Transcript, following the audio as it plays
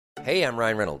Hey, I'm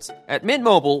Ryan Reynolds. At Mint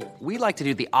Mobile, we like to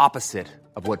do the opposite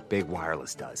of what Big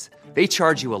Wireless does. They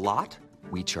charge you a lot,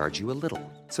 we charge you a little.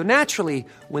 So naturally,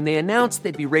 when they announced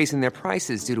they'd be raising their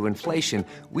prices due to inflation,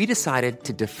 we decided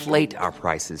to deflate our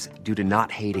prices due to not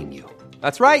hating you.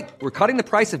 That's right. We're cutting the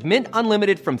price of Mint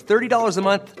Unlimited from $30 a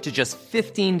month to just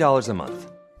 $15 a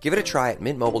month. Give it a try at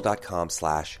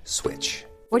mintmobile.com/switch.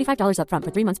 $45 up front for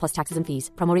 3 months plus taxes and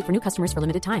fees. Promo rate for new customers for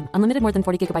limited time. Unlimited more than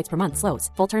 40 gigabytes per month. Slows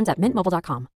full terms at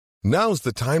mintmobile.com. Now's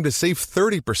the time to save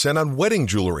 30% on wedding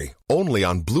jewelry, only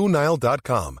on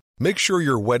BlueNile.com. Make sure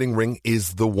your wedding ring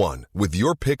is the one with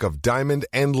your pick of diamond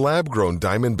and lab-grown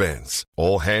diamond bands,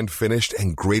 all hand-finished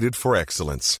and graded for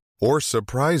excellence. Or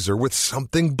surprise her with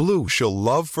something blue she'll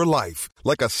love for life,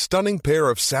 like a stunning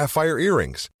pair of sapphire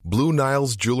earrings. Blue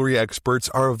Nile's jewelry experts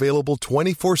are available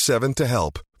 24/7 to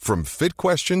help, from fit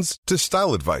questions to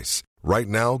style advice. Right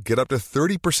now, get up to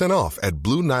 30% off at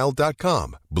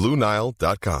BlueNile.com.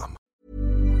 BlueNile.com.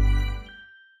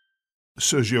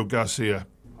 Sergio Garcia.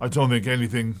 I don't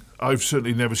think I've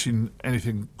certainly never seen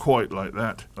anything quite like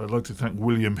that. I'd like to thank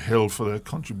William Hill for their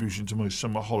contribution to my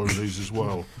summer holidays as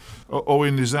well.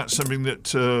 Owen, is that something that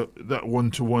that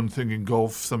one-to-one thing in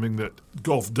golf, something that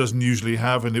golf doesn't usually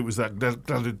have, and it was that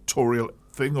gladiatorial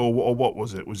thing, or what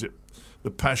was it? Was it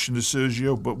the passion of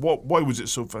Sergio? But why was it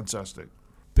so fantastic?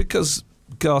 Because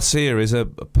Garcia is a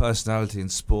personality in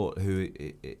sport who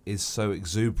is so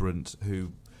exuberant,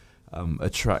 who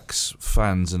attracts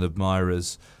fans and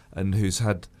admirers, and who's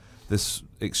had this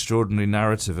extraordinary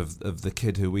narrative of the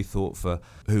kid who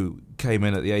came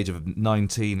in at the age of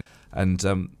 19, and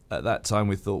at that time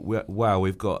we thought, wow,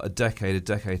 we've got a decade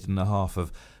and a half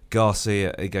of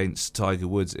Garcia against Tiger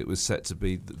Woods. It was set to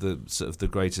be the sort of the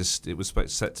greatest. It was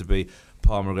set to be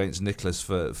Palmer against Nicklaus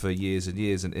for years and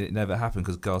years, and it never happened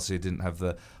because Garcia didn't have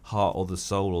the heart or the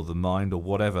soul or the mind or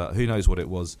whatever. Who knows what it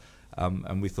was?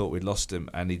 And we thought we'd lost him,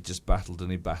 and he just battled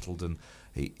and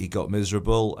he got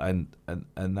miserable, and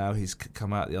now he's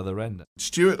come out the other end.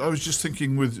 Stuart, I was just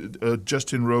thinking with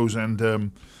Justin Rose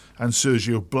and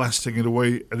Sergio blasting it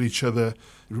away at each other.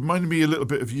 It reminded me a little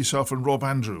bit of yourself and Rob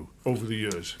Andrew over the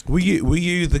years. Were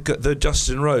you the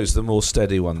Justin Rose, the more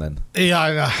steady one then?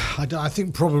 Yeah, I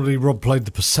think probably Rob played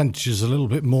the percentages a little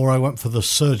bit more. I went for the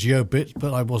Sergio bit,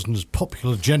 but I wasn't as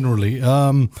popular generally.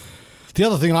 The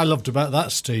other thing I loved about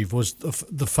that, Steve, was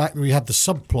the fact that we had the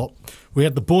subplot. We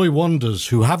had the boy wonders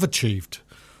who have achieved,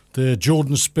 the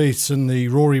Jordan Spieths and the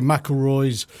Rory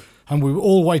McIlroys, and we were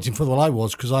all waiting for, I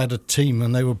was, because I had a team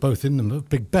and they were both in them, a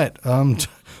big bet.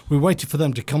 We waited for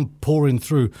them to come pouring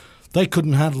through. They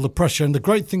couldn't handle the pressure. And the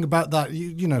great thing about that,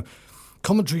 you know,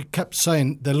 commentary kept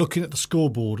saying they're looking at the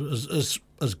scoreboard. As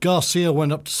Garcia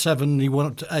went up to 7, he went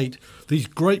up to 8. These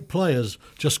great players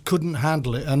just couldn't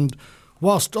handle it. And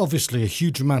whilst obviously a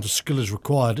huge amount of skill is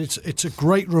required, it's a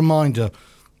great reminder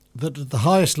that at the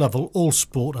highest level, all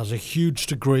sport has a huge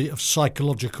degree of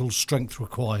psychological strength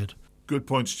required. Good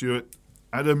point, Stuart.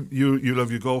 Adam, you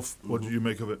love your golf. What did you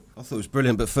make of it? I thought it was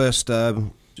brilliant, but first,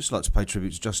 just like to pay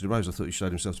tribute to Justin Rose. I thought he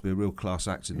showed himself to be a real class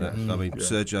act in that. I mean,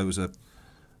 Sergio was a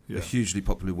hugely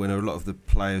popular winner. A lot of the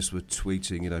players were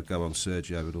tweeting, go on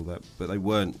Sergio and all that, but they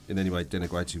weren't in any way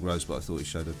denigrating Rose, but I thought he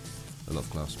showed a lot of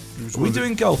class. Are we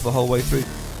doing golf the whole way through?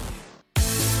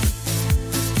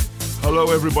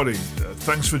 Hello, everybody.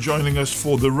 Thanks for joining us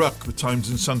for the Ruck, the Times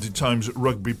and Sunday Times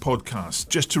Rugby podcast.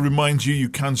 Just to remind you, you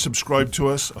can subscribe to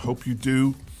us. I hope you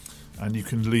do. And you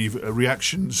can leave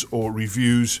reactions or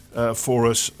reviews for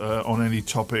us on any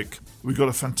topic. We've got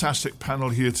a fantastic panel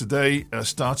here today,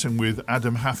 starting with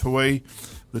Adam Hathaway,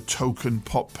 the token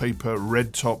pop paper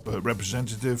red top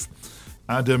representative.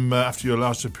 Adam, after your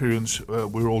last appearance,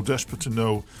 we're all desperate to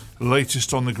know the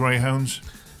latest on the Greyhounds.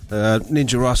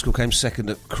 Ninja Rascal came second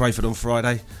at Crayford on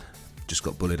Friday. Just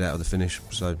got bullied out of the finish,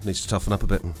 so needs to toughen up a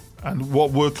bit. And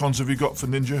what work-ons have you got for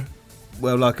Ninja?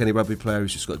 Well, like any rugby player,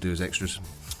 he's just got to do his extras.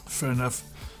 Fair enough.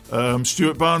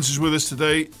 Stuart Barnes is with us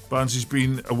today. Barnes has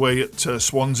been away at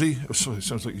Swansea. Oh, sorry, it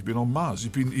sounds like he's been on Mars.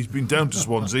 He's been down to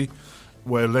Swansea,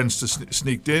 where Leinster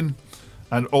sneaked in,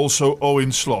 and also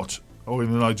Owen Slot.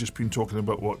 Owen and I just been talking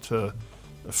about what a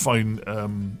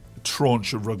fine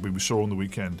tranche of rugby we saw on the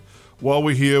weekend. While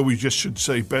we're here, we just should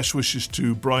say best wishes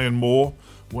to Brian Moore,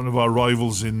 one of our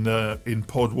rivals in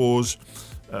Pod Wars,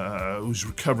 who's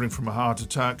recovering from a heart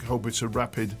attack. Hope it's a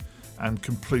rapid and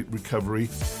complete recovery.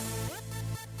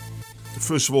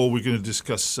 First of all, we're going to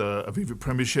discuss Aviva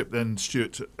Premiership. Then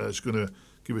Stuart is going to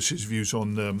give us his views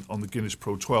on the Guinness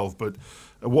Pro 12. But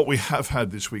what we have had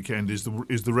this weekend is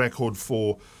the record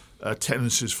for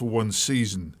attendances for one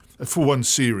season, for one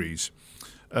series,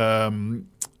 and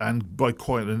by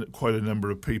quite a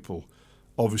number of people.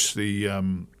 Obviously,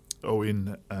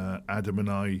 Owen, Adam and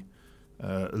I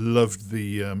loved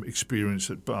the experience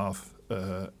at Bath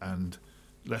and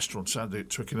Leicester on Saturday at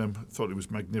Twickenham. Thought it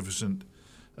was magnificent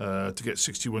to get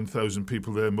 61,000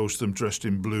 people there, most of them dressed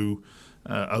in blue,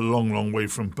 a long way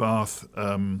from Bath.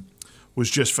 Was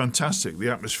just fantastic. The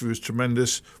atmosphere was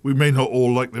tremendous. We may not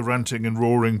all like the ranting and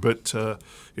roaring, but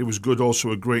it was good.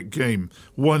 Also a great game.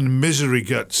 One Misery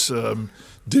Guts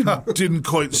didn't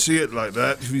quite see it like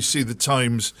that. If you see the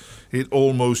Times, it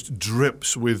almost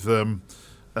drips with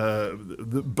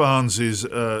Barnes's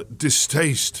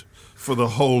distaste for the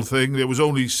whole thing. There was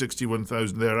only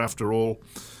 61,000 there after all.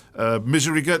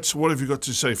 Misery Guts, what have you got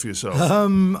to say for yourself?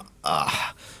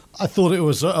 I thought it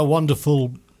was a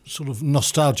wonderful sort of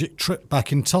nostalgic trip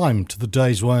back in time to the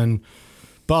days when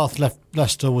Bath left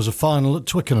Leicester was a final at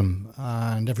Twickenham,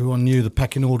 and everyone knew the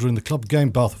pecking order in the club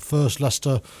game. Bath first,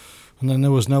 Leicester, and then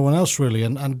there was no one else really.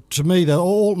 And to me,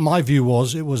 my view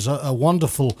was it was a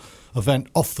wonderful event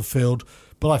off the field,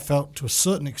 but I felt to a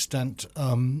certain extent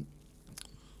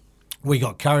we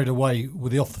got carried away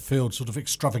with the off the field sort of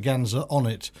extravaganza on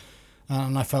it,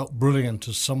 and I felt brilliant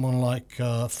as someone like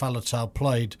Faletau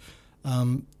played.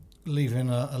 Leaving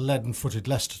a leaden-footed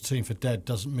Leicester team for dead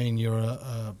doesn't mean you're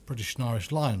a British and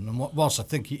Irish Lion. And whilst I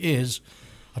think he is,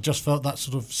 I just felt that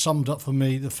sort of summed up for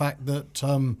me the fact that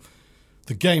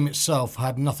the game itself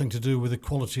had nothing to do with the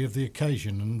quality of the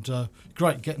occasion. And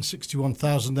great getting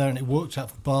 61,000 there, and it worked out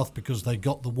for Bath because they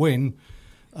got the win.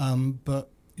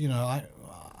 But, you know,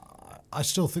 I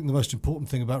still think the most important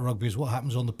thing about rugby is what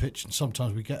happens on the pitch, and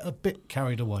sometimes we get a bit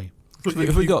carried away.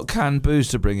 If we got canned booze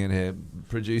to bring in here,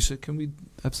 producer, can we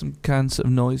have some canned sort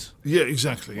of noise? Yeah,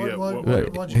 exactly.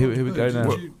 Why here we go now.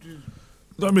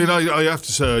 I mean, I have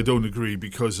to say I don't agree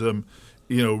because,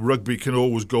 rugby can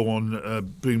always go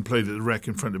on being played at the Rec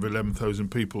in front of 11,000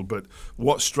 people. But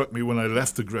what struck me when I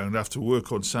left the ground after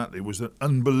work on Saturday was an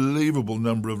unbelievable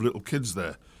number of little kids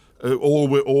there. All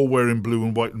wearing blue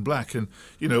and white and black, and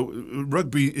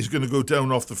rugby is going to go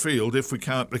down off the field if they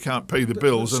can't pay the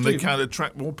bills, and Steve, they can't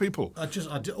attract more people.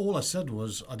 All I said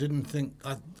was I didn't think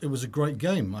it was a great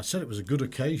game. I said it was a good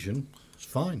occasion. It's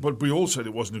fine. But we all said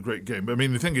it wasn't a great game. I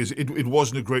mean, the thing is, it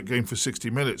wasn't a great game for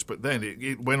 60 minutes, but then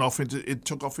it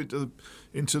took off into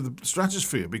the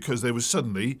stratosphere because there was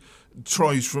suddenly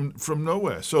tries from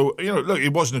nowhere. So look,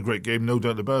 it wasn't a great game, no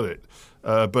doubt about it.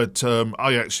 But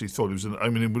I actually thought it was.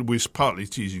 We're partly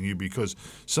teasing you because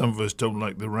some of us don't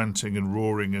like the ranting and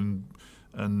roaring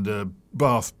and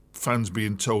Bath fans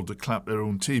being told to clap their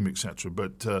own team, etc.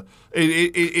 But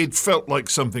it felt like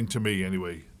something to me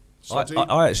anyway.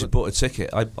 I actually bought a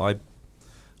ticket.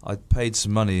 I paid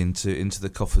some money into the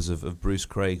coffers of Bruce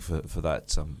Craig for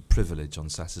that privilege on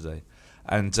Saturday,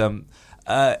 and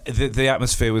the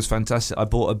atmosphere was fantastic. I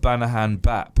bought a Banahan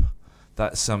Bap.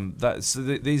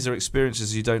 These are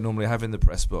experiences you don't normally have in the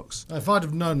press box. If I'd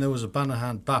have known there was a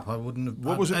Banahan Bap, I wouldn't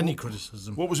have had any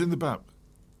criticism. What was in the Bap?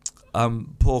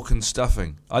 Pork and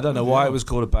stuffing. I don't know why it was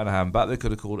called a Banahan Bap. They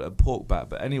could have called it a pork bat.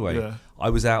 But anyway, I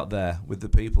was out there with the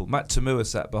people. Matt Tamua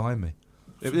sat behind me.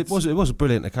 It was a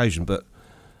brilliant occasion, but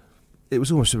it was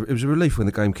a relief when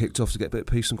the game kicked off to get a bit of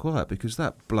peace and quiet because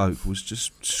that bloke was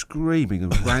just screaming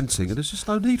and ranting, and there's just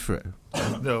no need for it.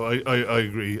 No, I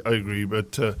agree,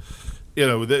 but.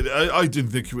 I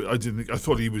didn't think. I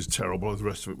thought he was terrible. The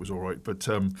rest of it was all right. But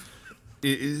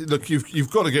look,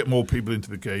 you've got to get more people into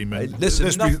the game. And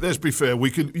let's be fair.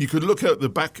 You could look out the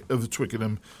back of the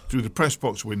Twickenham through the press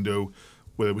box window,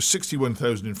 where there was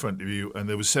 61,000 in front of you, and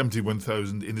there was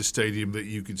 71,000 in the stadium that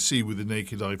you could see with the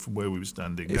naked eye from where we were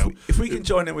standing. If we can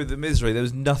join in with the misery, there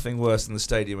was nothing worse than the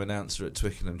stadium announcer at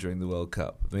Twickenham during the World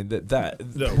Cup. I mean,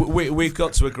 we've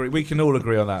got to agree. We can all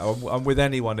agree on that. I'm with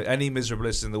any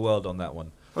miserabilist in the world on that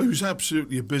one. Oh, he was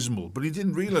absolutely abysmal, but he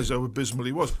didn't realise how abysmal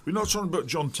he was. We're not talking about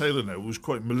John Taylor now, who was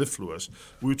quite mellifluous.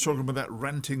 We were talking about that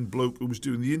ranting bloke who was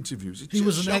doing the interviews. He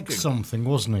was an ex-something,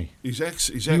 wasn't he? He's he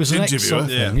was was an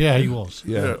ex-interviewer. Yeah, he was.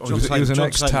 Yeah. He was an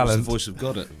ex-talent. The voice of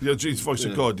God. Yeah, he's voice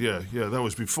of God, yeah. That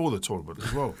was before the tournament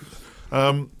as well.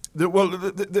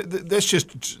 Let's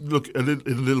just look in a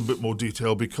little bit more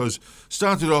detail because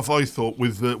started off, I thought,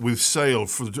 with Sale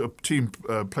for a team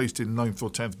placed in 9th or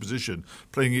 10th position,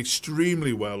 playing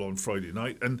extremely well on Friday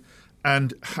night,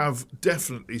 and have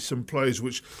definitely some players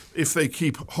which, if they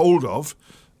keep hold of,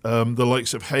 the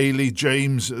likes of Haley,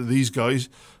 James, these guys,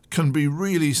 can be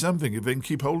really something if they can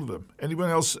keep hold of them. Anyone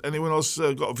else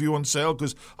got a view on Sale?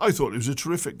 Because I thought it was a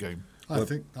terrific game. I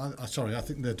think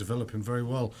they're developing very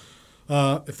well.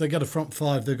 If they get a front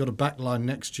five, they've got a back line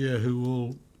next year who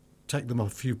will take them a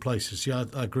few places. Yeah,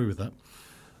 I agree with that.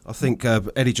 I think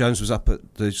Eddie Jones was up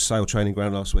at the Sale training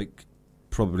ground last week,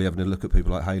 probably having a look at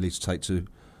people like Haley to take to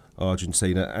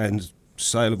Argentina, and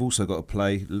Sale have also got to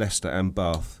play Leicester and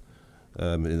Bath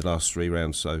in the last 3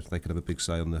 rounds, so they could have a big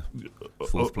say on the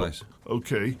 4th place.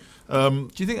 Okay. Do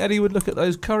you think Eddie would look at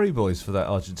those Curry boys for that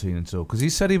Argentina tour? Because he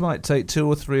said he might take 2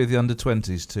 or 3 of the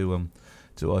under-20s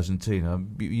to Argentina.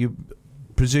 You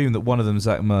presume that one of them is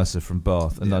Zach Mercer from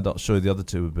Bath, and I'm not sure the other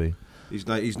 2 would be. He's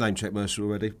name-checked Mercer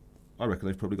already. I reckon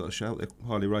they've probably got a shout. They're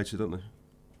highly rated, aren't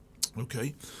they?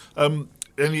 Okay.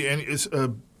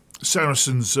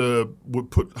 Saracens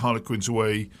would put Harlequins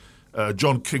away.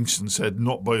 John Kingston said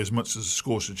not by as much as the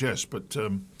score suggests, but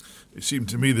it seemed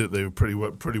to me that they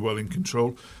were pretty well in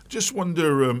control. Just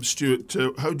wonder, Stuart,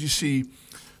 how do you see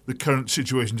the current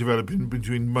situation developing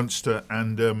between Munster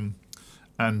and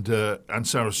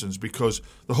Saracens? Because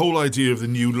the whole idea of the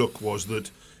new look was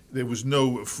that there was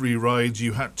no free rides.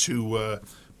 You had to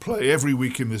play every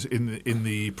week in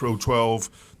the Pro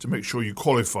 12 to make sure you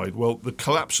qualified. Well, the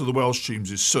collapse of the Welsh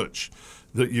teams is such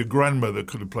that your grandmother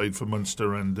could have played for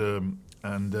Munster and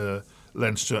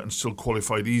Leinster and still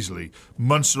qualified easily.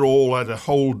 Munster all had a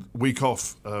whole week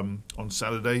off on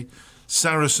Saturday.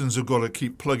 Saracens have got to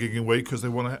keep plugging away because they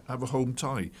want to have a home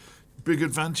tie. Big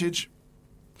advantage?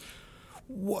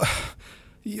 Well,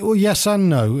 yes and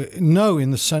no. No,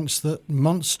 in the sense that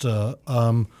Munster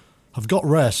have got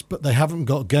rest, but they haven't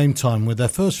got game time with their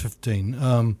first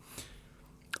 15.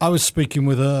 I was speaking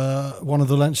with one of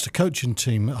the Leinster coaching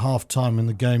team at half-time in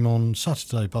the game on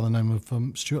Saturday by the name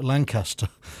of Stuart Lancaster.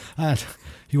 And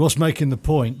he was making the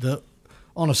point that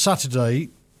on a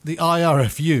Saturday, the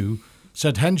IRFU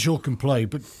said Henshaw can play,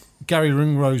 but Gary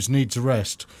Ringrose needs a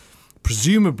rest.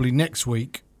 Presumably next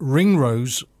week,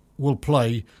 Ringrose will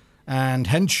play and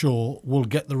Henshaw will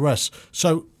get the rest.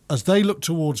 So as they look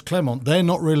towards Clermont, they're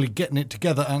not really getting it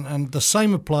together. And the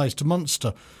same applies to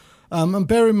Munster. And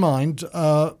bear in mind,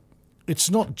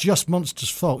 it's not just Munster's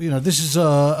fault. You know, this is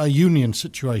a union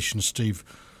situation, Steve.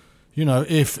 You know,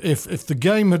 if the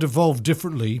game had evolved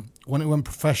differently when it went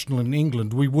professional in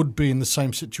England, we would be in the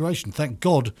same situation. Thank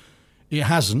God it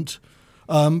hasn't.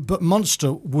 But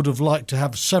Munster would have liked to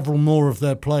have several more of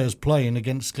their players playing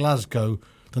against Glasgow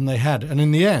than they had. And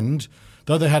in the end,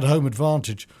 though they had home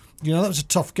advantage, you know, that was a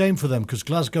tough game for them because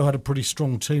Glasgow had a pretty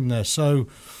strong team there. So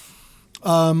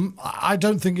I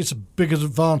don't think it's a big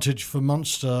advantage for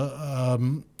Munster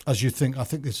as you think. I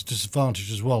think it's a disadvantage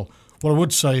as well. What I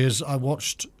would say is I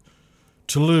watched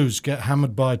Toulouse get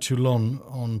hammered by Toulon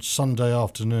on Sunday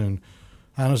afternoon.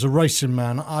 And as a racing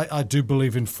man, I do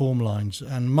believe in form lines.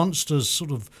 And Munster's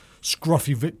sort of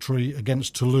scruffy victory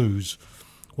against Toulouse,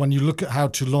 when you look at how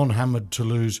Toulon hammered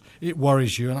Toulouse, it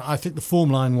worries you. And I think the form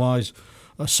line-wise,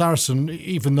 Saracen,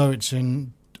 even though it's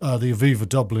in the Aviva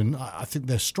Dublin, I think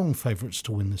they're strong favourites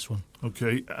to win this one.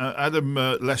 Okay. Adam,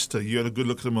 Leicester, you had a good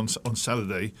look at them on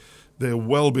Saturday. They're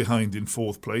well behind in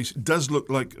 4th place. It does look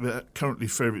like they're currently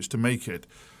favourites to make it.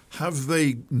 Have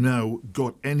they now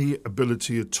got any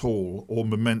ability at all or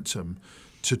momentum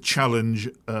to challenge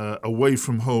away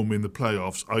from home in the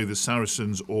playoffs, either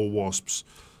Saracens or Wasps,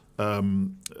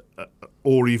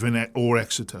 or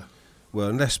Exeter? Well,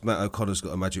 unless Matt O'Connor's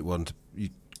got a magic wand, you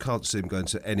can't see him going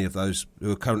to any of those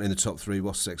who are currently in the top 3,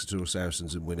 Wasps, Exeter or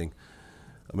Saracens, and winning.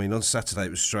 I mean, on Saturday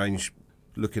it was strange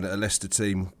looking at a Leicester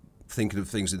team, thinking of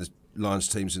things in the Lions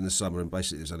teams in the summer, and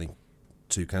basically there's only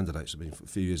 2 candidates. I mean, a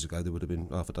few years ago there would have been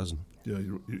half a dozen. Yeah,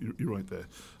 you're right there.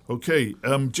 Okay,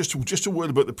 just a word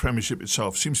about the Premiership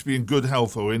itself. Seems to be in good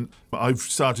health, Owen. I've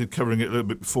started covering it a little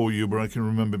bit before you, but I can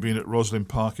remember being at Roslyn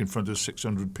Park in front of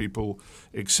 600 people,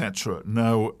 etc.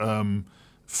 Now,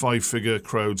 5-figure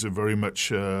crowds are very much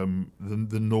the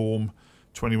norm.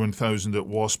 21,000 at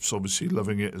Wasps, obviously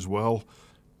loving it as well.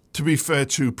 To be fair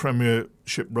to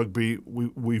Premiership Rugby,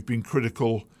 we've been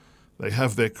critical. They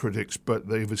have their critics, but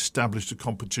they've established a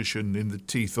competition in the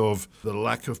teeth of the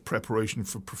lack of preparation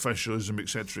for professionalism,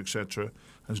 etc., etc.,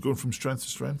 has gone from strength to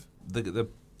strength. The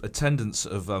attendance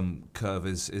of curve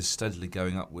is steadily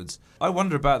going upwards. I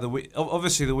wonder about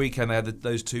obviously the weekend they had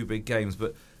those 2 big games,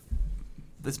 but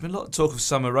there's been a lot of talk of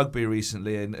summer rugby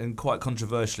recently, and quite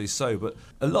controversially so. But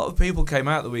a lot of people came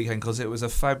out the weekend because it was a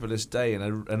fabulous day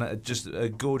and just a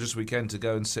gorgeous weekend to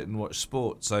go and sit and watch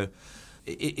sport. So.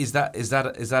 Is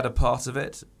that a part of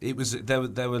it? It was there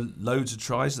were loads of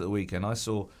tries at the weekend. I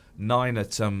saw 9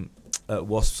 at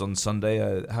Wasps on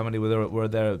Sunday. How many were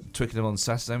there at Twickenham on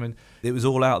Saturday? I mean, it was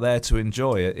all out there to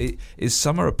enjoy. Is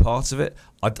summer a part of it?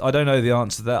 I don't know the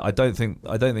answer to that. I don't think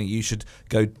you should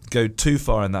go too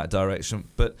far in that direction.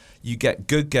 But you get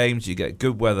good games, you get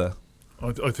good weather.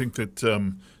 I think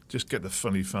that just get the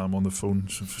funny farm on the phone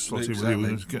for Slotty.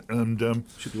 Exactly. And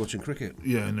should be watching cricket.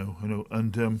 Yeah, I know.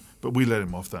 And but we let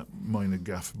him off that minor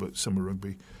gaff about summer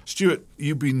rugby. Stuart,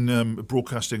 you've been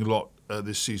broadcasting a lot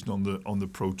this season on the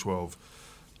Pro 12.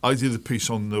 I did a piece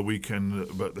on the weekend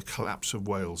about the collapse of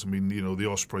Wales. I mean, the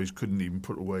Ospreys couldn't even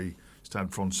put away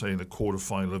Stade Francais in a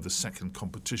quarter-final of the second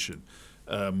competition.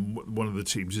 One of the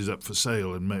teams is up for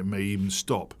sale and may even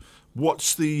stop.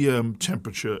 What's the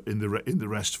temperature in the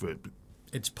rest of it?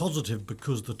 It's positive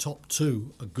because the top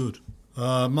two are good.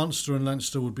 Munster and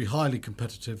Leinster would be highly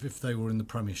competitive if they were in the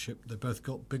Premiership. They both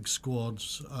got big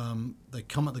squads. They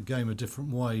come at the game a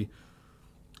different way.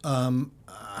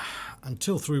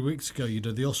 Until 3 weeks ago,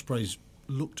 the Ospreys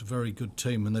looked a very good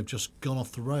team and they've just gone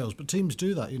off the rails. But teams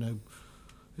do that,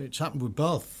 It's happened with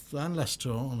Bath and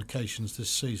Leicester on occasions this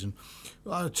season.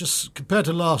 Just compared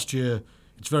to last year,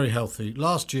 it's very healthy.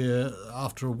 Last year,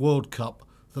 after a World Cup,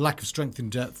 the lack of strength in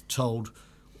depth told,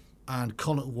 and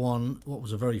Connacht won what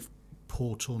was a very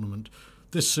poor tournament.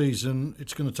 This season,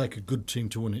 it's going to take a good team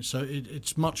to win it, so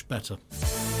it's much better.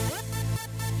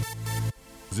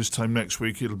 This time next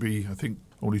week, it'll be, I think,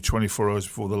 only 24 hours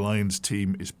before the Lions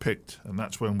team is picked, and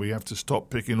that's when we have to stop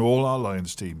picking all our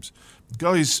Lions teams.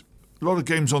 Guys, a lot of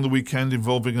games on the weekend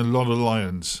involving a lot of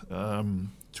Lions,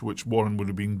 to which Warren would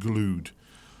have been glued.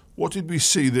 What did we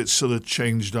see that sort of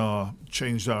changed our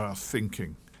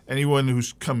thinking? Anyone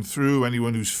who's come through,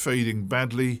 anyone who's fading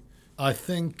badly? I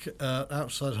think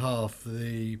outside half,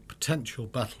 the potential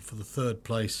battle for the third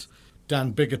place,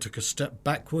 Dan Biggar took a step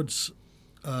backwards,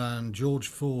 and George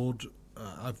Ford,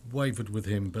 I've wavered with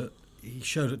him, but he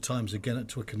showed at times again at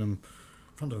Twickenham, in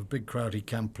front of a big crowd, he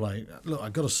can play. Look,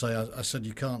 I've got to say, I said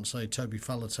you can't say Toby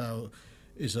Faletau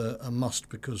is a must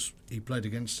because he played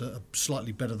against a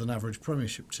slightly better than average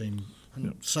Premiership team,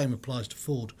 and same applies to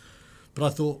Ford. But I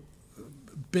thought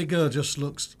Biggar just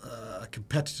looks a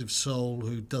competitive soul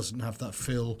who doesn't have that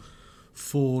feel.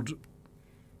 Ford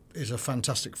is a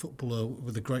fantastic footballer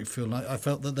with a great feel. And I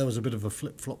felt that there was a bit of a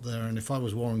flip-flop there, and if I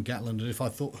was Warren Gatland and if I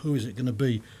thought who is it going to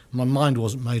be, my mind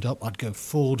wasn't made up, I'd go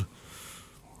Ford.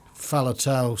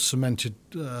 Faletau cemented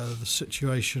the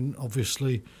situation,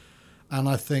 obviously, and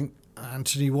I think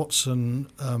Anthony Watson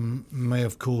may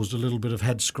have caused a little bit of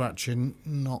head scratching,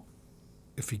 not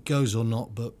if he goes or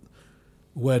not, but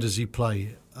where does he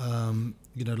play?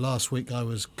 Last week I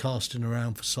was casting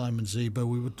around for Simon Zebo.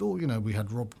 We were all, we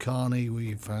had Rob Carney,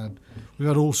 we've had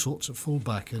all sorts at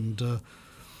fullback, and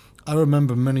I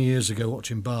remember many years ago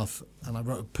watching Bath, and I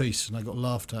wrote a piece and I got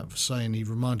laughed at for saying he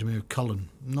reminded me of Cullen.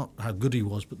 Not how good he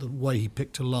was, but the way he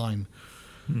picked a line.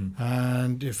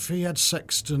 And if he had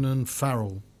Sexton and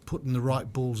Farrell putting the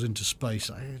right balls into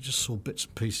space, I just saw bits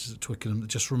and pieces at Twickenham that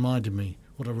just reminded me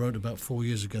what I wrote about 4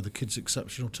 years ago, the kid's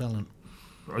exceptional talent.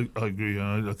 I agree.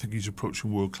 I think he's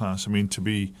approaching world class. I mean, to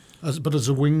be... But as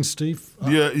a wing, Steve?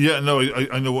 I know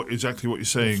exactly what you're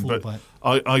saying, but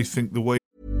I think the way...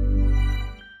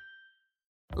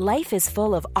 Life is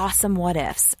full of awesome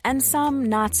what-ifs, and some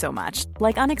not so much,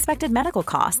 like unexpected medical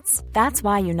costs. That's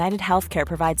why United Healthcare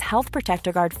provides Health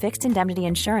Protector Guard fixed indemnity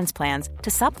insurance plans to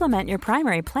supplement your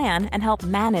primary plan and help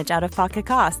manage out-of-pocket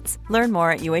costs. Learn more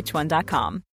at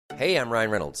uh1.com. Hey, I'm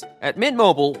Ryan Reynolds. At Mint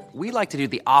Mobile, we like to do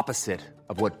the opposite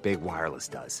of what Big Wireless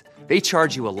does. They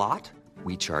charge you a lot,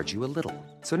 we charge you a little.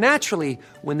 So naturally,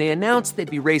 when they announced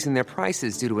they'd be raising their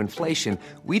prices due to inflation,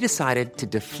 we decided to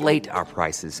deflate our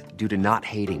prices due to not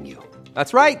hating you.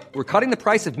 That's right. We're cutting the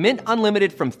price of Mint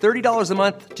Unlimited from $30 a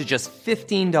month to just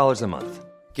 $15 a month.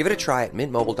 Give it a try at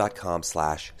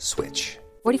mintmobile.com/switch.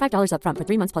 $45 up front for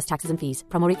 3 months plus taxes and fees.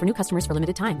 Promo rate for new customers for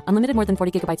limited time. Unlimited more than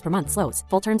 40 gigabytes per month. Slows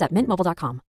full terms at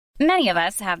mintmobile.com. Many of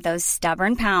us have those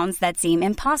stubborn pounds that seem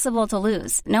impossible to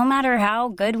lose, no matter how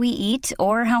good we eat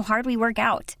or how hard we work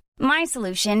out. My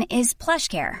solution is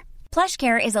PlushCare.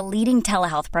 PlushCare is a leading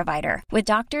telehealth provider with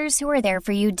doctors who are there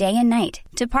for you day and night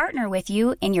to partner with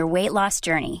you in your weight loss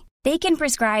journey. They can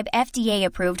prescribe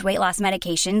FDA-approved weight loss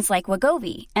medications like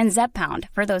Wegovy and Zepbound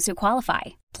for those who qualify.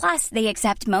 Plus, they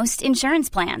accept most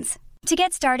insurance plans. To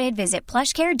get started, visit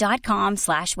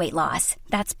plushcare.com/weightloss.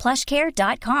 That's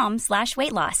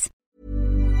plushcare.com/weightloss.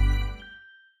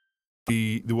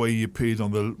 The way he appeared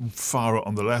on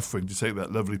the left wing to take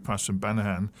that lovely pass from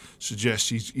Banahan suggests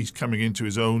he's coming into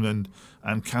his own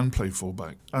and can play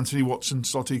fullback. Anthony Watson,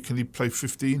 Slotty, can he play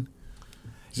 15?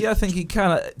 Yeah, I think he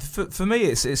can. For me,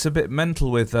 it's a bit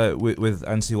mental with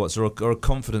Anthony Watson, or a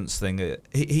confidence thing.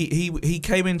 He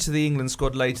came into the England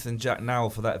squad later than Jack Nowell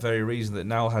for that very reason. That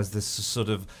Nowell has this sort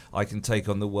of I can take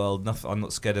on the world. I'm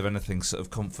not scared of anything sort of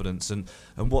confidence, and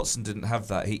Watson didn't have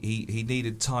that. He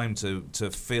needed time to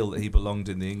feel that he belonged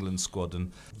in the England squad,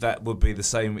 and that would be the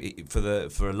same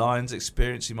for a Lions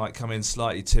experience. He might come in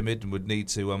slightly timid and would need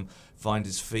to find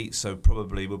his feet. So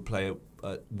probably would play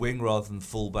a wing rather than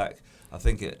fullback. I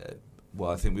think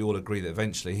we all agree that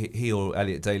eventually he or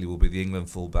Elliot Daly will be the England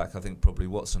fullback. I think probably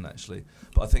Watson actually,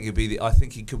 but I think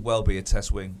he could well be a Test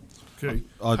wing. Okay,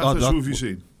 who have you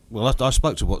seen? Well, I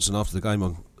spoke to Watson after the game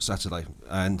on Saturday,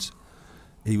 and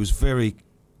he was very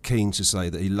keen to say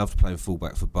that he loved playing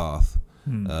fullback for Bath,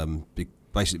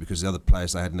 basically because the other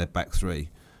players they had in their back three.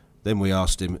 Then we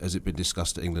asked him, has it been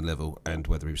discussed at England level, and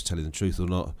whether he was telling the truth or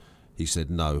not. He said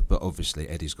no, but obviously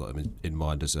Eddie's got him in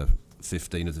mind as a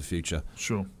 15 of the future.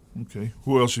 Sure. Okay.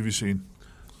 Who else have you seen?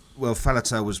 Well,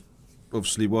 Faletau was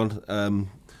obviously one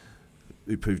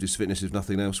who proved his fitness, if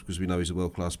nothing else, because we know he's a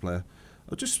world-class player.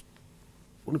 I just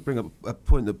want to bring up a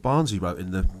point that Barnsley wrote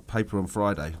in the paper on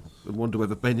Friday and wonder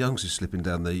whether Ben Youngs is slipping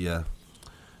down the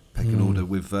pecking order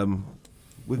with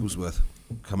Wigglesworth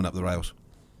coming up the rails.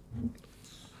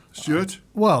 Stuart?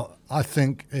 Well, I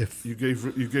think if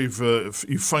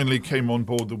you finally came on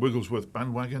board the Wigglesworth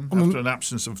bandwagon after an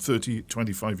absence of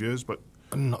 25 years, but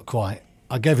not quite.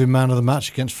 I gave him man of the match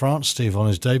against France, Steve, on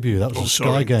his debut. That was a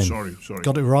Sky game. Sorry.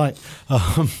 Got it right.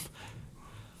 The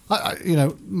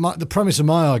premise of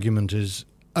my argument is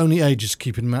only age is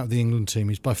keeping him out of the England team.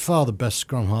 He's by far the best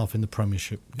scrum half in the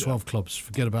Premiership. 12 clubs.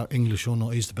 Forget about English or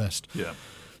not. He's the best. Yeah.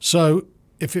 So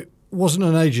if it wasn't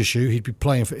an age issue, he'd be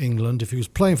playing for England. If he was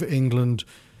playing for England,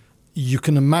 you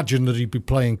can imagine that he'd be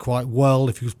playing quite well.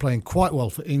 If he was playing quite well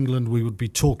for England, we would be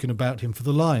talking about him for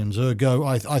the Lions. Ergo,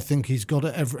 I think he's got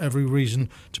every reason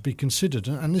to be considered.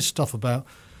 And this stuff about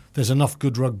there's enough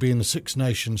good rugby in the Six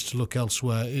Nations to look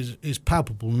elsewhere is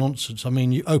palpable nonsense. I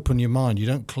mean, you open your mind, you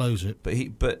don't close it.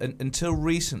 But until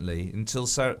recently, until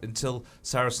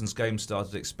Saracens' game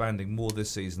started expanding more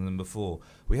this season than before,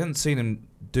 we hadn't seen him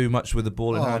do much with the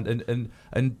ball in hand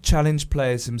and challenge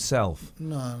players himself.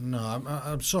 No,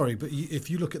 I'm sorry, but if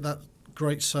you look at that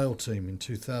great Sale team in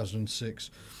 2006,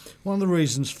 one of the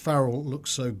reasons Farrell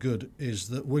looks so good is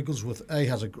that Wigglesworth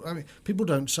people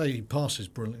don't say he passes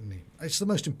brilliantly. It's the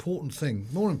most important thing,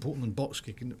 more important than box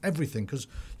kicking, everything, because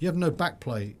you have no back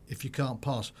play if you can't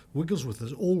pass. Wigglesworth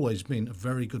has always been a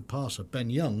very good passer.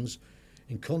 Ben Youngs,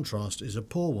 in contrast, is a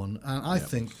poor one, and I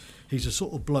think he's a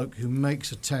sort of bloke who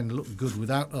makes a 10 look good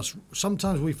without us.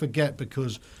 Sometimes we forget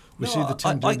because we see the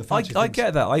 10 doing the fancy I things.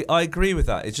 get that. I agree with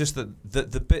that. It's just that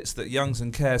the bits that Youngs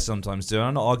and Kerr sometimes do,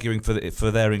 I'm not arguing for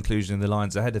their inclusion in the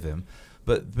lines ahead of him,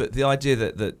 but the idea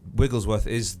that Wigglesworth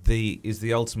is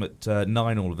the ultimate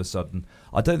 9 all of a sudden,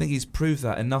 I don't think he's proved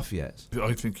that enough yet.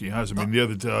 I think he has. I mean, the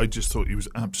other day I just thought he was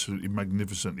absolutely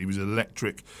magnificent. He was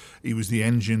electric. He was the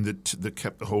engine that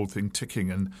kept the whole thing ticking.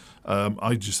 And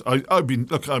I've been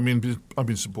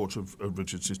supporter of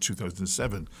Richard since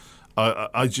 2007.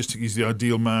 I just think he's the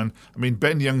ideal man. I mean,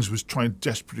 Ben Youngs was trying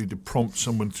desperately to prompt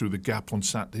someone through the gap on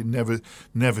Saturday,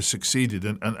 never succeeded.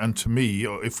 And to me,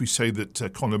 if we say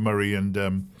that Conor Murray and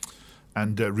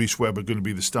Rhys Webb are going to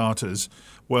be the starters,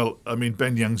 well, I mean,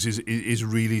 Ben Youngs is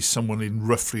really someone in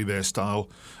roughly their style,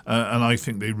 and I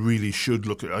think they really should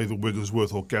look at either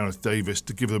Wigglesworth or Gareth Davis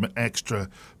to give them an extra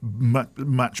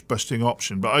match-busting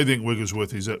option. But I think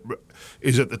Wigglesworth is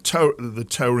at the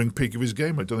towering peak of his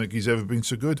game. I don't think he's ever been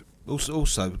so good.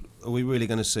 Also, are we really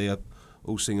going to see a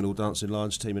all singing, all dancing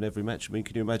Lions team in every match? I mean,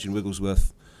 can you imagine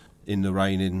Wigglesworth in the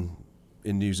rain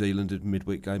in New Zealand at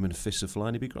midweek game and fists are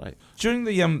flying? He'd be great. During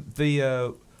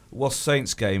the Wasps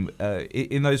Saints game,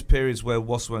 in those periods where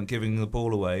Wasps weren't giving the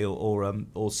ball away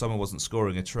or someone wasn't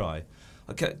scoring a try,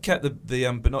 I kept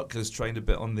the binoculars trained a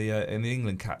bit on the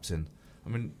England captain. I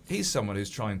mean, he's someone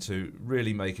who's trying to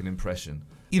really make an impression.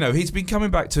 You know, he's been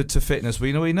coming back to fitness.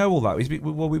 We know all that. We've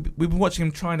been watching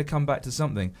him trying to come back to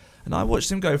something, and I watched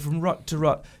him go from rut to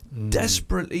rut,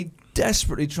 desperately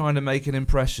trying to make an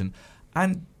impression,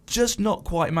 and just not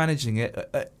quite managing it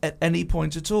at any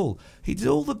point at all. He did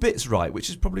all the bits right, which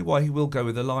is probably why he will go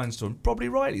with the Lions to him, probably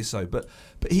rightly so, but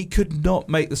he could not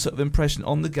make the sort of impression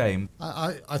on the game.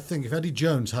 I think if Eddie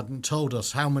Jones hadn't told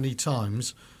us how many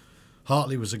times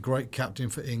Hartley was a great captain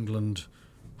for England,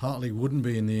 Hartley wouldn't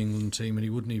be in the England team and he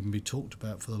wouldn't even be talked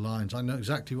about for the Lions. I know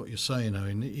exactly what you're saying,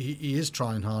 Owen. He is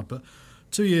trying hard, but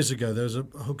 2 years ago there was a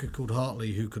hooker called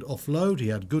Hartley who could offload. He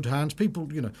had good hands. People,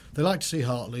 they like to see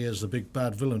Hartley as the big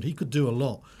bad villain. He could do a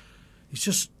lot. He's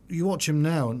just, you watch him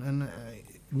now and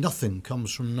nothing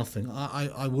comes from nothing.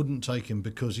 I wouldn't take him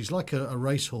because he's like a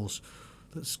racehorse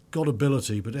that's got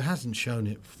ability, but it hasn't shown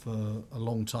it for a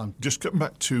long time. Just getting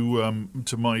back to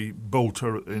my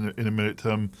bolter in a minute.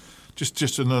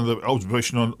 Just another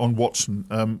observation on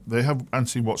Watson. They have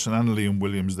Anthony Watson and Liam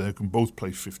Williams there, who can both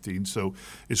play 15. So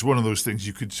it's one of those things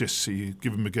you could just see,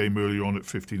 give him a game earlier on at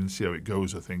 15 and see how it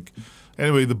goes, I think.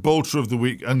 Anyway, the bolter of the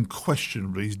week,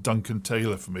 unquestionably, is Duncan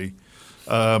Taylor for me.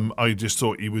 I just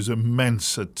thought he was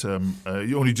immense.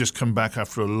 He only just come back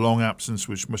after a long absence,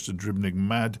 which must have driven him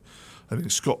mad. I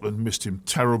think Scotland missed him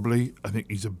terribly. I think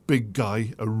he's a big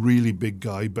guy, a really big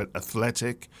guy, but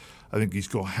athletic. I think he's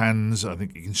got hands. I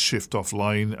think he can shift off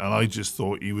line. And I just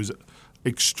thought he was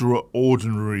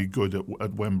extraordinarily good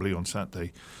at Wembley on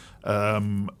Saturday.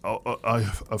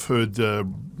 I've heard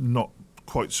not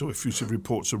quite so effusive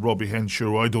reports of Robbie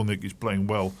Henshaw. I don't think he's playing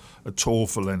well at all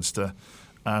for Leinster.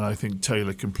 And I think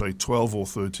Taylor can play 12 or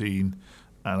 13.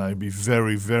 And I'd be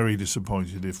very, very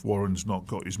disappointed if Warren's not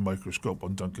got his microscope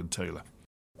on Duncan Taylor.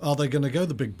 Are they going to go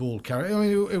the big ball carrier? I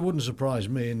mean, it wouldn't surprise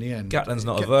me in the end. Gatland's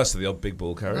not averse to the odd big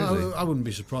ball carrier, is he? I wouldn't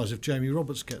be surprised if Jamie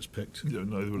Roberts gets picked. Yeah,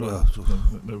 neither would I.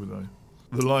 Neither would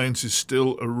I. The Lions is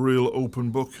still a real open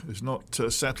book. It's not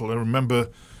settled. I remember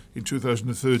in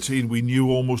 2013 we knew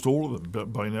almost all of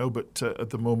them by now, but at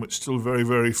the moment still very,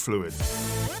 very fluid.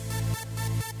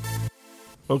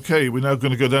 OK, we're now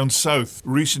going to go down south.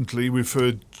 Recently, we've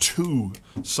heard two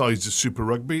sides of Super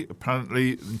Rugby.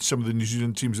 Apparently, some of the New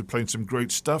Zealand teams are playing some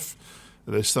great stuff.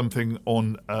 There's something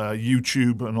on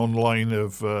YouTube and online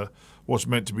of what's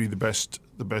meant to be the best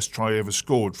try ever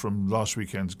scored from last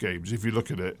weekend's games. If you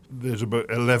look at it, there's about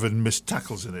 11 missed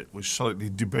tackles in it, which slightly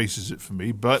debases it for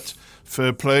me. But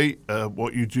fair play.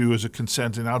 What you do as a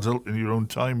consenting adult in your own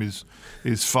time is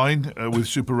fine with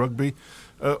Super Rugby.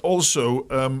 Also,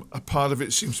 a part of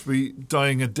it seems to be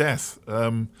dying a death.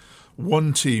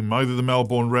 One team, either the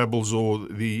Melbourne Rebels or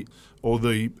the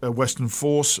Western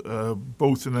Force,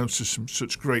 both announced some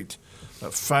such great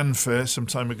fanfare some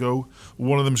time ago.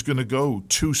 One of them's going to go.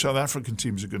 Two South African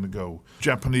teams are going to go.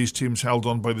 Japanese teams held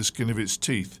on by the skin of its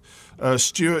teeth.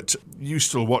 Stuart, you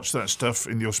still watch that stuff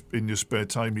in your spare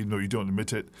time, even though you don't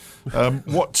admit it.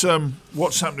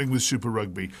 What's happening with Super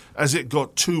Rugby? Has it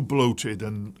got too bloated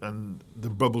and the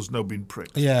bubble's now been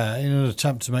pricked? Yeah, in an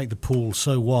attempt to make the pool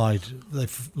so wide,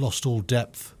 they've lost all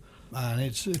depth, and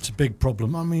it's a big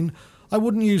problem. I mean, I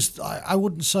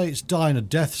wouldn't say it's dying a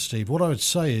death, Steve. What I would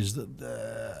say is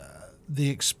that the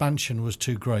expansion was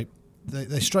too great.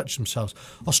 They stretched themselves.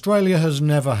 Australia has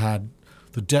never had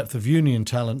the depth of union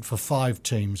talent for 5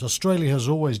 teams. Australia has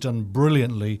always done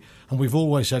brilliantly, and we've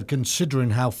always said, considering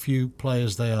how few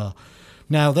players they are.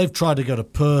 Now, they've tried to go to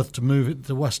Perth to move it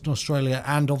to Western Australia,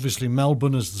 and obviously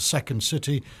Melbourne as the second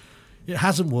city. It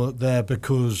hasn't worked there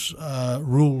because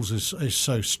rules is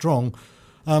so strong.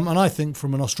 And I think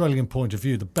from an Australian point of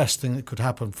view, the best thing that could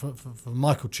happen for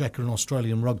Michael Checker and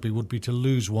Australian rugby would be to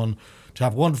lose one, to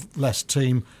have one less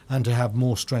team and to have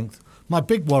more strength. My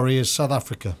big worry is South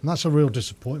Africa, and that's a real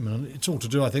disappointment. It's all to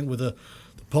do, I think, with the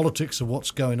politics of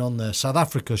what's going on there. South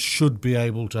Africa should be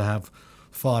able to have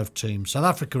 5 teams. South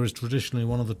Africa is traditionally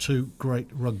one of the 2 great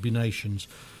rugby nations.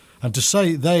 And to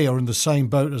say they are in the same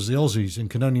boat as the Aussies and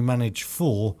can only manage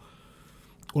 4,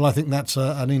 well, I think that's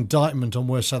an indictment on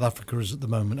where South Africa is at the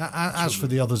moment. As for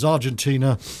the others,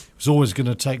 Argentina is always going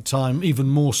to take time, even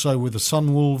more so with the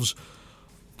Sunwolves.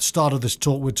 Start of this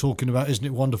talk, we're talking about, isn't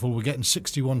it wonderful? We're getting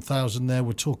 61,000 there.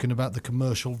 We're talking about the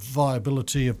commercial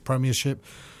viability of Premiership.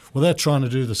 Well, they're trying to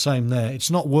do the same there.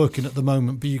 It's not working at the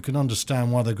moment, but you can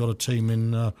understand why they've got a team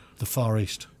in the Far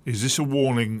East. Is this a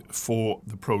warning for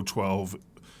the Pro 12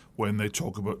 when they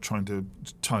talk about trying to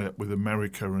tie up with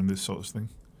America and this sort of thing?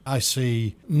 I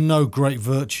see no great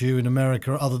virtue in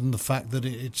America other than the fact that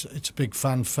it's a big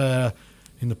fanfare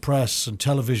in the press and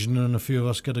television, and a few of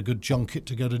us get a good junket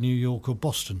to go to New York or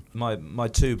Boston. My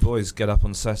 2 boys get up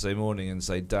on Saturday morning and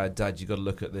say, Dad, you got to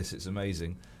look at this, it's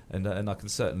amazing. And I can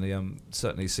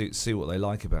certainly see what they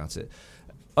like about it.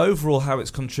 Overall, how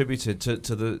it's contributed to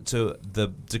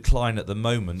the decline at the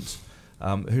moment,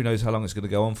 who knows how long it's going to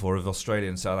go on for, of Australia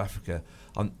and South Africa.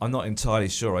 I'm not entirely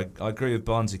sure. I agree with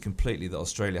Barnesy completely that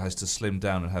Australia has to slim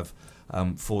down and have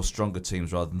 4 stronger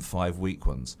teams rather than 5 weak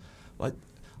ones.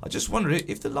 I just wonder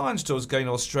if the Lions tour is going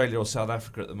to Australia or South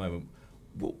Africa at the moment,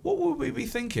 what would we be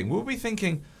thinking? Would we be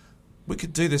thinking we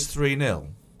could do this 3-0?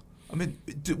 I mean,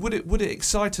 would it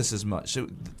excite us as much? So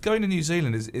going to New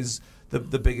Zealand is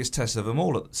the biggest test of them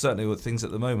all, certainly with things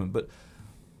at the moment. But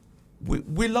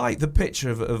we like the picture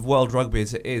of World Rugby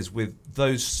as it is, with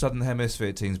those Southern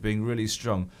Hemisphere teams being really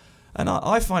strong. And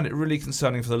I find it really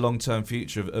concerning for the long-term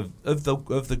future of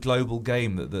the global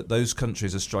game that those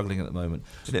countries are struggling at the moment.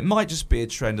 And it might just be a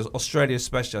trend. Australia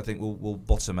especially, I think, will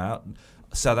bottom out.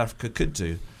 South Africa could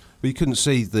do. But you couldn't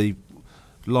see the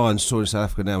Lions touring South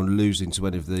Africa now and losing to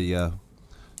any of the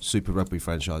Super Rugby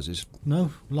franchises.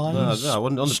 No, Lions. No,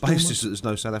 on the basis that there's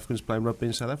no South Africans playing rugby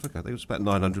in South Africa. I think it's about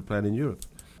 900 playing in Europe.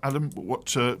 Adam, what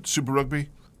Super Rugby?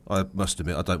 I must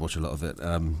admit, I don't watch a lot of it.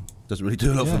 Doesn't really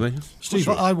do a lot for me. Steve,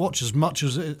 I watch as much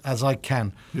as I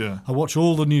can. Yeah. I watch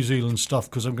all the New Zealand stuff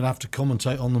because I'm going to have to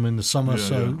commentate on them in the summer. If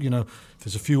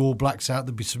there's a few All Blacks out,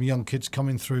 there'll be some young kids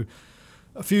coming through.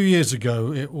 A few years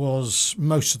ago, it was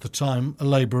most of the time a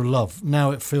labour of love.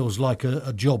 Now it feels like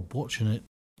a job watching it.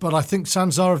 But I think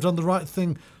Sanzar have done the right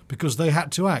thing because they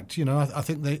had to act. I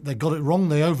think they got it wrong.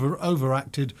 They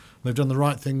overacted. They've done the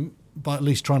right thing by at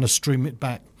least trying to stream it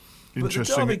back. But the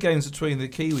derby games between the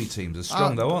Kiwi teams are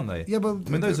strong, though, aren't they? Yeah, but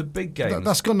those are big games.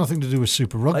 That's got nothing to do with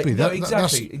Super Rugby.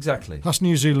 Exactly. That's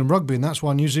New Zealand Rugby, and that's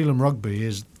why New Zealand Rugby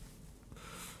is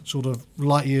sort of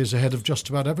light years ahead of just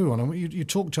about everyone. I mean, you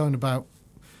talked, Tone, about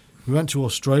we went to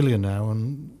Australia now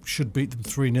and should beat them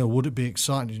 3-0. Would it be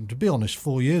exciting? To be honest,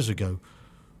 4 years ago,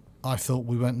 I thought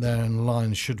we went there and the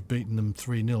Lions should have beaten them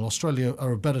 3-0. Australia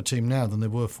are a better team now than they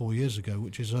were 4 years ago,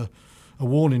 which is a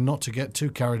warning not to get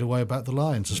too carried away about the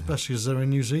Lions, especially as they're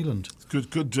in New Zealand.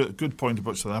 Good point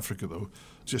about South Africa, though.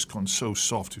 It's just gone so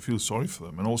soft. You feel sorry for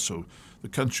them. And also, the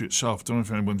country itself, I don't know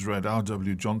if anyone's read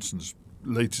R.W. Johnson's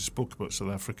latest book about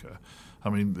South Africa. I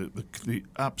mean, the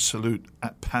absolute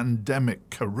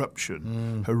pandemic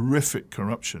corruption, horrific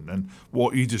corruption, and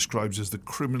what he describes as the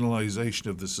criminalisation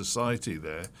of the society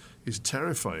there is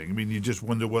terrifying. I mean, you just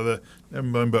wonder whether, never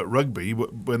mind about rugby,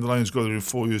 when the Lions go there in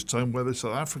 4 years' time, whether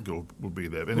South Africa will be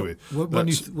there. But anyway,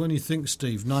 when you think,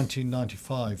 Steve,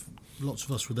 1995, lots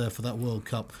of us were there for that World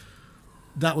Cup.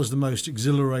 That was the most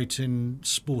exhilarating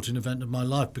sporting event of my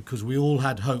life because we all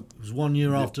had hope. It was 1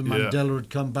 year after Mandela had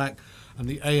come back, and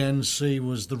the ANC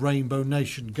was the Rainbow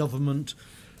Nation government,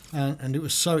 and it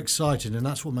was so exciting, and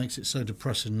that's what makes it so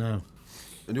depressing now.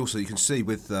 And also you can see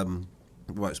with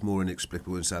why it's more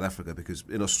inexplicable in South Africa, because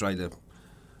in Australia,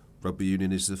 rugby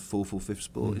union is the fourth or fifth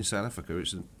sport. In South Africa,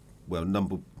 it's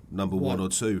number one or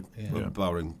two,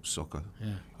 barring soccer.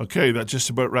 Yeah. Okay, that just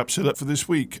about wraps it up for this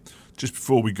week. Just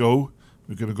before we go,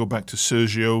 we're going to go back to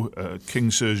Sergio, King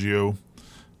Sergio,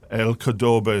 El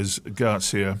Cordobés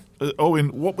Garcia. Owen,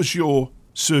 what was your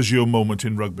Sergio moment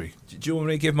in rugby? Do you want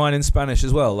me to give mine in Spanish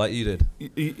as well, like you did?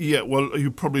 Yeah, well, you're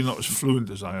probably not as fluent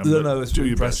as I am. No, it's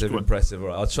impressive. All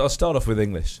right, I'll start off with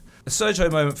English. A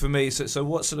Sergio moment for me. So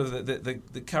what sort of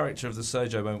the character of the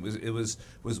Sergio moment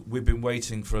was we've been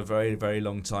waiting for a very, very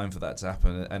long time for that to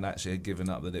happen, and actually had given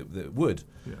up that it would.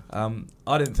 Yeah.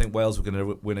 I didn't think Wales were going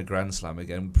to win a Grand Slam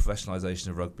again. Professionalisation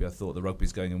of rugby. I thought the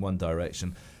rugby's going in one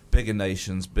direction. Bigger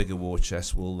nations, bigger war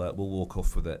chests will walk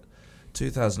off with it.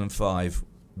 2005,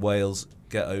 Wales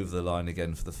get over the line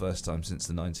again for the first time since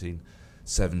the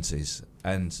 1970s,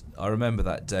 and I remember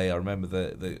that day. I remember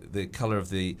the colour of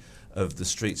the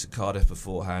streets of Cardiff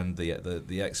beforehand,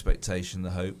 the expectation,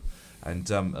 the hope,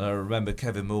 and I remember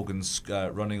Kevin Morgan's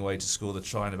running away to score the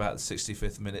try in about the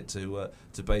 65th minute to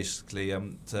basically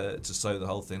to sew the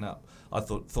whole thing up. I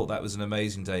thought that was an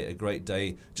amazing day, a great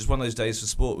day, just one of those days for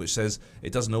sport which says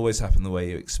it doesn't always happen the way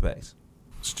you expect.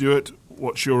 Stuart,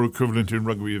 what's your equivalent in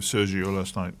rugby of Sergio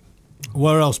last night?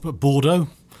 Where else but Bordeaux?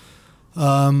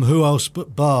 Who else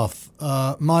but Bath?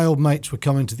 My old mates were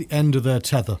coming to the end of their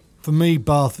tether. For me,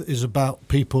 Bath is about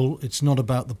people, it's not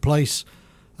about the place.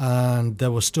 And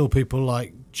there were still people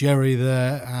like Jerry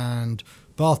there, and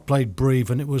Bath played Brive,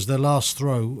 and it was their last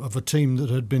throw of a team that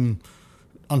had been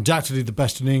undoubtedly the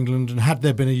best in England, and had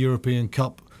there been a European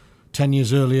Cup 10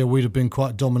 years earlier, we'd have been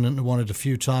quite dominant and won it a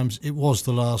few times. It was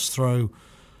the last throw.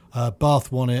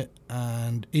 Bath won it,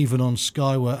 and even on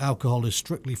Sky, where alcohol is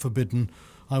strictly forbidden,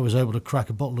 I was able to crack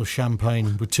a bottle of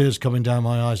champagne with tears coming down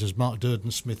my eyes as Mark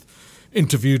Durden-Smith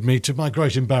interviewed me, to my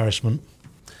great embarrassment.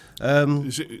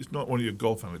 It's not one of your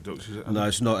golf anecdotes, is it? No,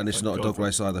 it's not, and it's not a dog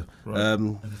race either. Right.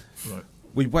 Right.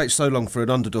 We wait so long for an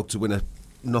underdog to win a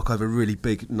knock over a really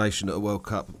big nation at a World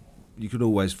Cup. You can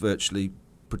always virtually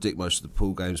predict most of the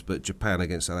pool games, but Japan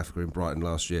against South Africa in Brighton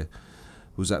last year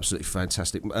was absolutely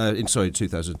fantastic. In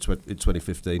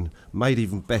 2015, made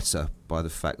even better by the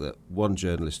fact that one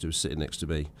journalist who was sitting next to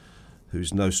me,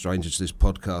 who's no stranger to this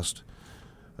podcast,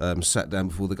 sat down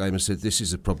before the game and said, "This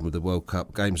is a problem with the World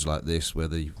Cup, games like this where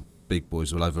the big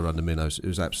boys will overrun the minnows." It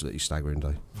was absolutely staggering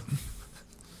day.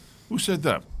 Who said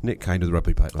that? Nick Kane of the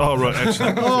Rugby paper. Oh, right,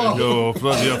 excellent. Oh,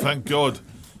 bloody hell, thank God.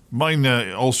 Mine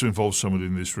also involves someone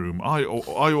in this room. I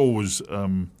always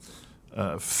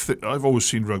I've always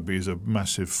seen rugby as a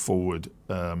massive forward,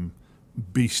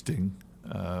 beasting,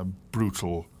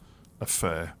 brutal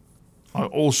affair. I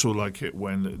also like it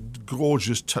when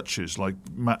gorgeous touches like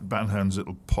Matt Banhan's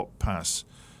little pop pass.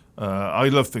 I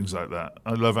love things like that.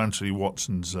 I love Anthony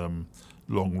Watson's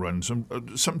long runs.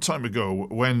 Some time ago,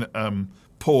 when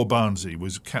Paul Barnsley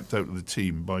was kept out of the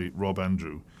team by Rob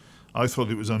Andrew, I thought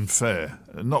it was unfair,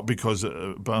 not because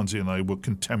Barnsley and I were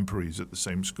contemporaries at the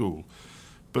same school,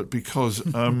 but because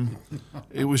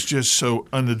it was just so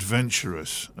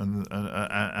unadventurous and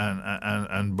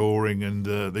boring, and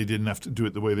they didn't have to do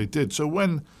it the way they did. So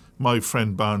when my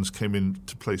friend Barnes came in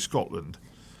to play Scotland,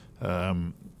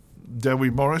 Dewi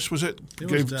Morris, was it?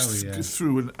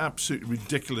 Threw an absolutely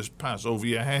ridiculous pass over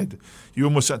your head. You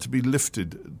almost had to be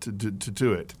lifted to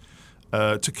do it,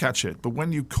 to catch it. But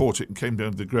when you caught it and came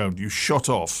down to the ground, you shot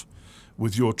off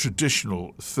with your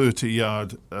traditional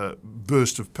 30-yard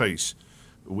burst of pace,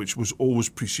 which was always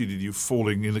preceded you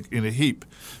falling in a heap.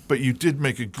 But you did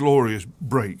make a glorious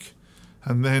break.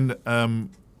 And then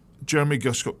Jeremy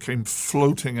Guscott came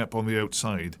floating up on the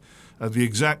outside. At the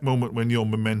exact moment when your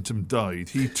momentum died,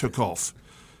 he took off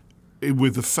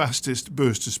with the fastest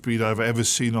burst of speed I've ever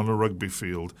seen on a rugby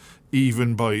field,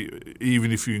 even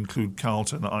if you include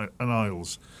Carlton and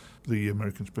Isles, the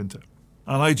American sprinter.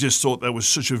 And I just thought that was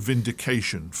such a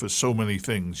vindication for so many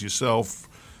things. Yourself,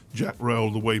 Jack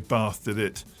Rowell, the way Bath did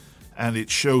it, and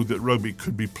it showed that rugby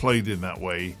could be played in that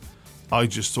way. I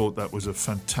just thought that was a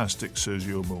fantastic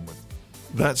Sergio moment.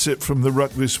 That's it from the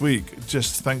Ruck this week.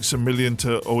 Just thanks a million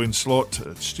to Owen Slott,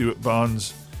 Stuart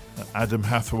Barnes, Adam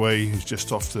Hathaway, who's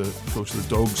just off to go to the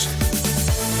dogs.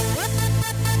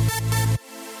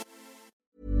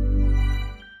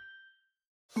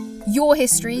 Your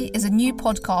History is a new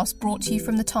podcast brought to you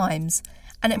from The Times,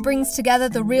 and it brings together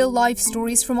the real-life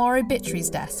stories from our obituaries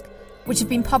desk, which have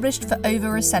been published for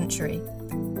over a century.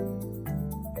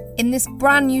 In this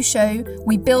brand new show,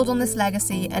 we build on this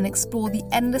legacy and explore the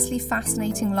endlessly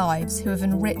fascinating lives who have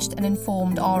enriched and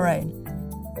informed our own.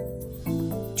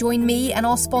 Join me and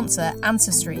our sponsor,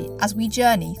 Ancestry, as we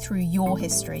journey through your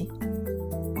history.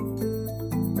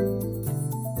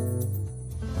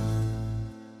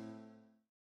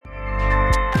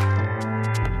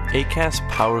 Acast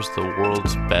powers the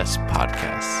world's best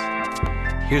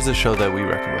podcasts. Here's a show that we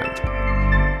recommend.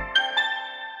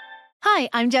 Hi,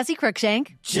 I'm Jessie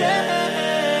Cruikshank. Jessie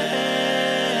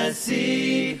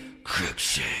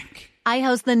Cruikshank. I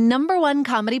host the #1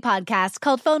 comedy podcast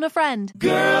called Phone a Friend.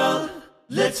 Girl,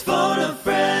 let's phone a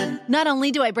friend. Not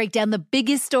only do I break down the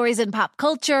biggest stories in pop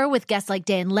culture with guests like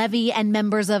Dan Levy and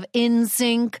members of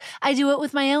NSYNC, I do it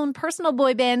with my own personal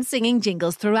boy band singing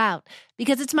jingles throughout.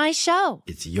 Because it's my show.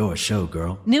 It's your show,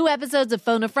 girl. New episodes of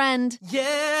Phone a Friend.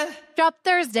 Yeah. Drop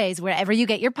Thursdays wherever you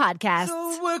get your podcasts.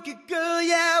 So work it, girl,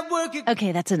 yeah, work it.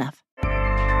 Okay, that's enough.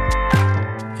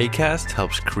 Acast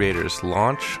helps creators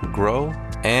launch, grow,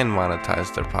 and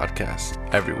monetize their podcasts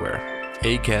everywhere.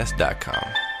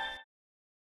 Acast.com.